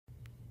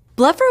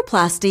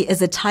Blepharoplasty is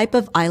a type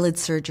of eyelid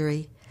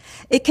surgery.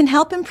 It can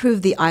help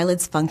improve the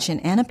eyelid's function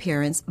and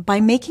appearance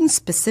by making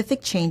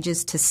specific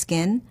changes to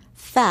skin,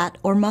 fat,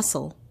 or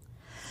muscle.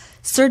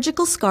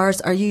 Surgical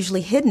scars are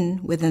usually hidden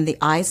within the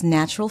eye's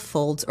natural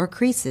folds or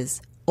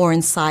creases, or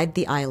inside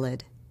the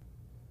eyelid.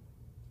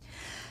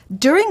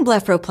 During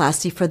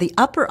blepharoplasty for the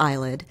upper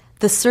eyelid,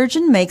 the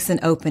surgeon makes an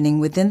opening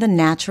within the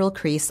natural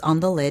crease on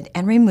the lid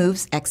and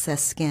removes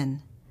excess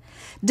skin.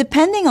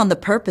 Depending on the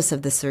purpose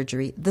of the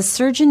surgery, the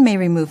surgeon may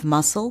remove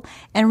muscle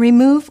and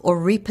remove or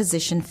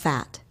reposition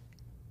fat.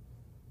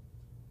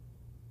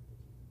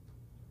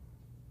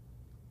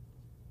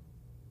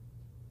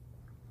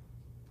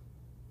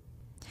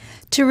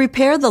 To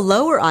repair the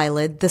lower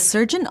eyelid, the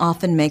surgeon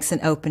often makes an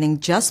opening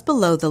just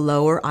below the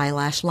lower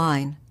eyelash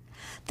line.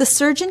 The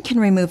surgeon can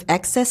remove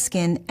excess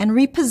skin and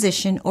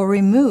reposition or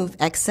remove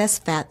excess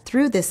fat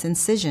through this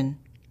incision.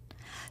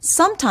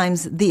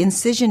 Sometimes the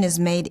incision is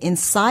made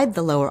inside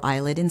the lower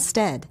eyelid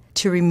instead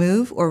to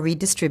remove or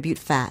redistribute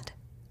fat.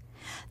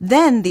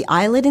 Then the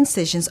eyelid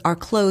incisions are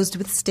closed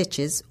with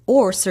stitches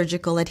or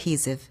surgical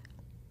adhesive.